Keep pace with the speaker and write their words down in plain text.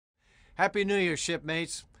Happy New Year,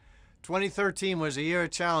 shipmates. 2013 was a year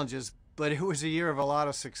of challenges, but it was a year of a lot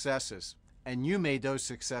of successes, and you made those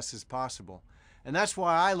successes possible. And that's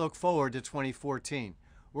why I look forward to 2014.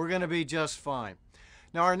 We're going to be just fine.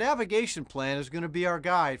 Now, our navigation plan is going to be our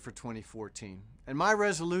guide for 2014, and my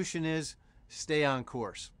resolution is stay on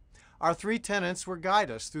course. Our three tenets will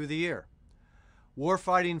guide us through the year.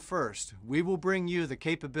 Warfighting first. We will bring you the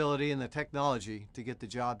capability and the technology to get the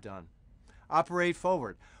job done. Operate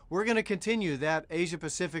forward. We're going to continue that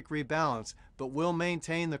Asia-Pacific rebalance, but we'll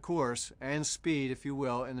maintain the course and speed, if you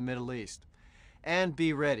will, in the Middle East. And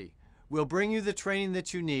be ready. We'll bring you the training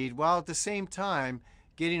that you need while at the same time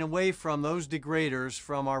getting away from those degraders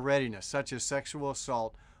from our readiness, such as sexual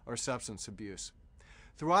assault or substance abuse.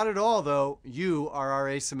 Throughout it all, though, you are our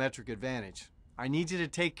asymmetric advantage. I need you to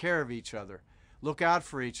take care of each other, look out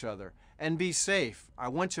for each other, and be safe. I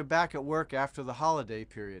want you back at work after the holiday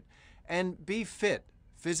period. And be fit,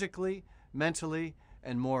 physically, mentally,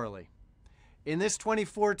 and morally. In this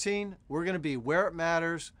 2014, we're going to be where it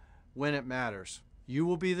matters, when it matters. You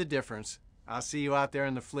will be the difference. I'll see you out there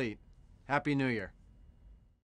in the fleet. Happy New Year.